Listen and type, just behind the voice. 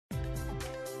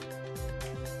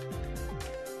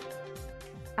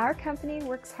Our company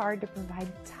works hard to provide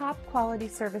top quality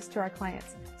service to our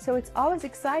clients, so it's always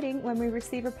exciting when we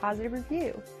receive a positive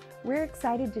review. We're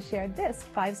excited to share this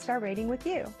 5-star rating with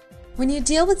you. When you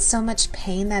deal with so much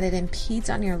pain that it impedes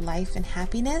on your life and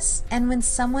happiness, and when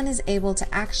someone is able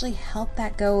to actually help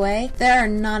that go away, there are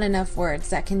not enough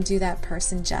words that can do that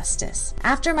person justice.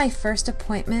 After my first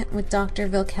appointment with Dr.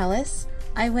 Vilkelis,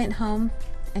 I went home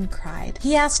and cried.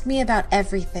 He asked me about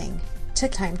everything,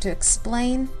 took time to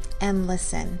explain and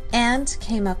listen, and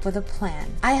came up with a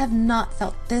plan. I have not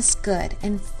felt this good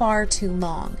in far too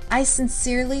long. I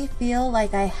sincerely feel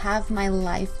like I have my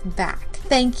life back.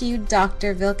 Thank you,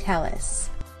 Dr. Vilkelis.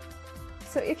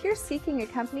 So if you're seeking a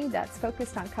company that's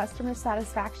focused on customer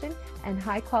satisfaction and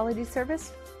high quality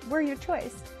service, we're your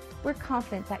choice. We're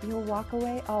confident that you'll walk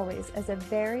away always as a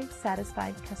very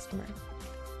satisfied customer.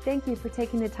 Thank you for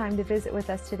taking the time to visit with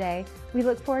us today. We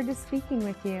look forward to speaking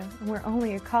with you, and we're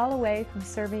only a call away from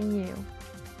serving you.